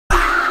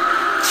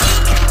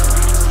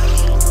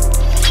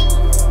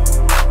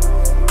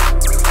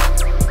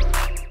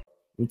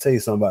me tell you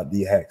something about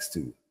the hacks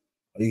too.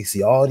 You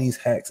see all these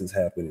hacks is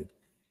happening.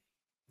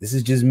 This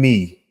is just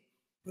me,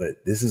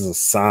 but this is a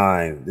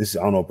sign. This,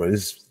 I don't know, bro.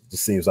 This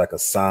just seems like a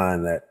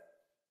sign that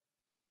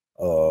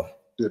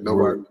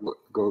nobody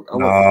go.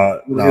 Go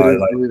ahead.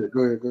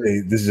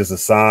 Hey, this is just a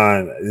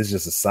sign. This is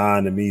just a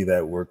sign to me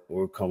that we're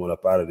coming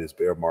up out of this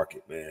bear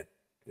market, man.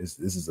 This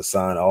is a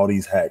sign. All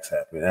these hacks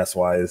happen. That's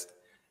why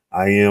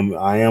I am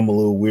a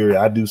little weary.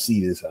 I do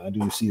see this. I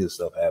do see this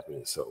stuff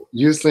happening. So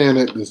you're saying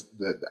that the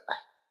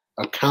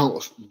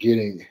accounts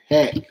getting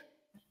hacked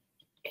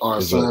are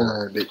a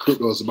sign that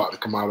crypto is about to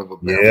come out of a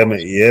bear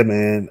market. Yeah,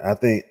 man. I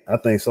think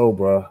so,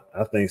 bro.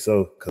 I think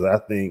so, because I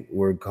think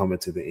we're coming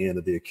to the end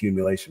of the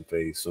accumulation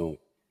phase soon,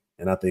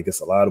 and I think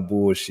it's a lot of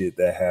bullshit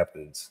that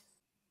happens.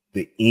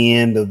 From the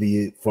end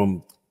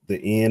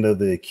of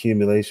the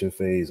accumulation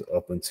phase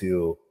up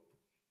until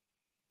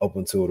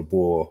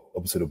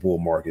the bull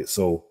market.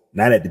 So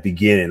not at the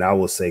beginning, I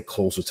would say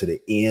closer to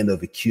the end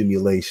of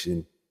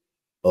accumulation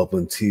up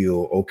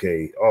until,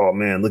 okay, oh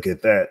man, look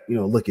at that.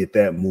 Look at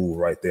that move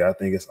right there. I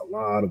think it's a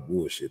lot of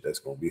bullshit that's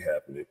going to be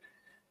happening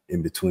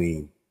in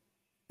between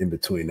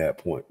that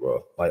point,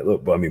 bro. Like,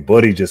 look, but I mean,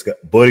 Buddy just got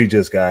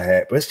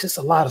hacked, but it's just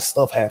a lot of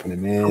stuff happening,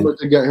 man. How much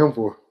they got him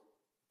for?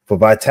 For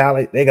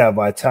Vitalik, they got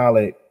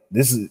Vitalik.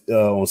 This is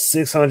on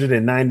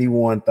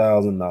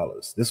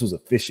 $691,000. This was a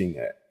phishing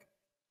act.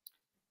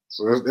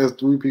 So there's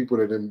 3 people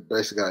that then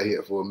basically got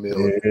hit for $1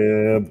 million.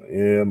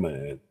 Yeah,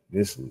 man.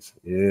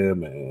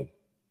 Man.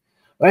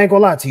 I ain't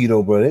gonna lie to you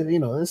though, bro.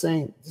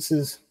 This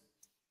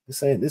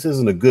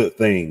isn't a good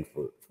thing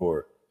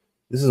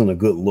this isn't a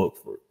good look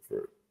for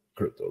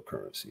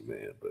cryptocurrency,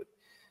 man. But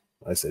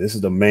like I said, this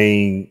is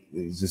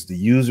it's just the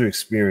user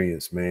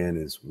experience, man,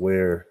 is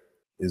where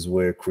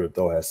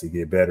crypto has to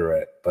get better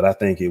at. But I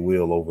think it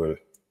will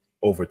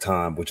over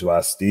time, which is why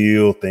I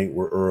still think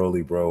we're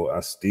early, bro. I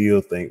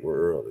still think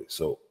we're early.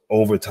 So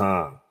over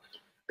time,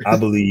 I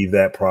believe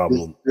that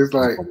problem is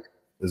going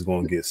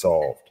to get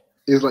solved.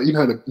 It's like you know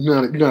how the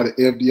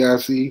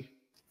FDIC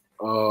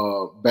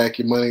back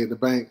your money at the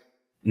bank.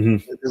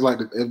 Mm-hmm. It's like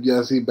the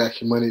FDIC back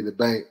your money at the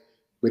bank,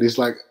 but it's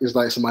like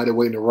somebody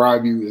waiting to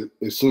rob you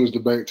as soon as the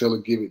bank tell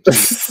them give it to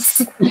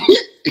you.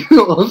 You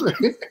know what I'm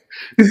saying?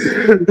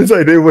 It's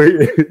like they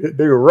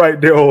were right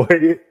there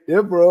waiting.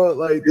 Yeah, bro.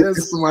 Like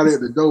it's somebody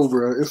at the door,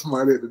 bro. It's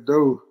somebody at the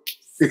door.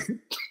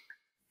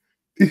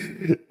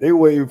 They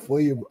waiting for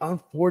you.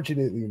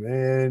 Unfortunately,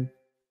 man.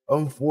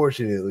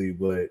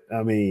 But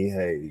I mean,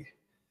 hey,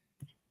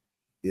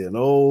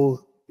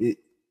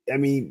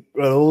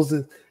 bro,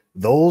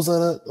 those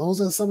are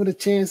some of the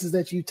chances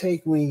that you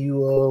take when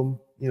you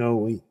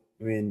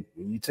when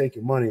you take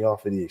your money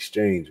off of the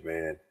exchange,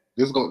 man.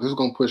 This is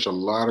gonna push a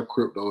lot of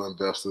crypto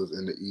investors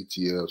into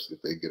ETFs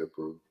if they get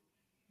approved.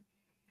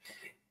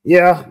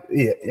 Yeah.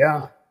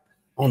 I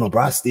don't know,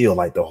 bro. I still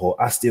like the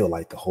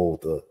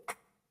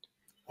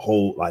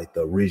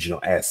original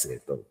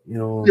asset though.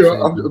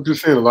 I'm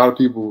just saying a lot of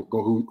people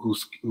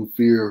who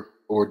fear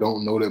or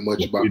don't know that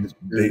much about this.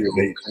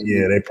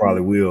 They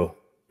probably will.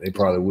 Yeah,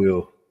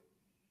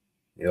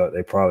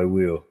 they probably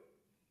will.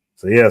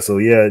 So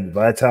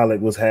Vitalik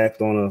was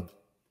hacked on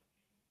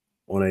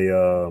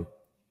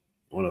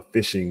a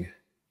phishing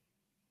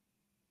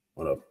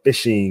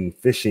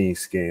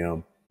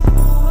scam.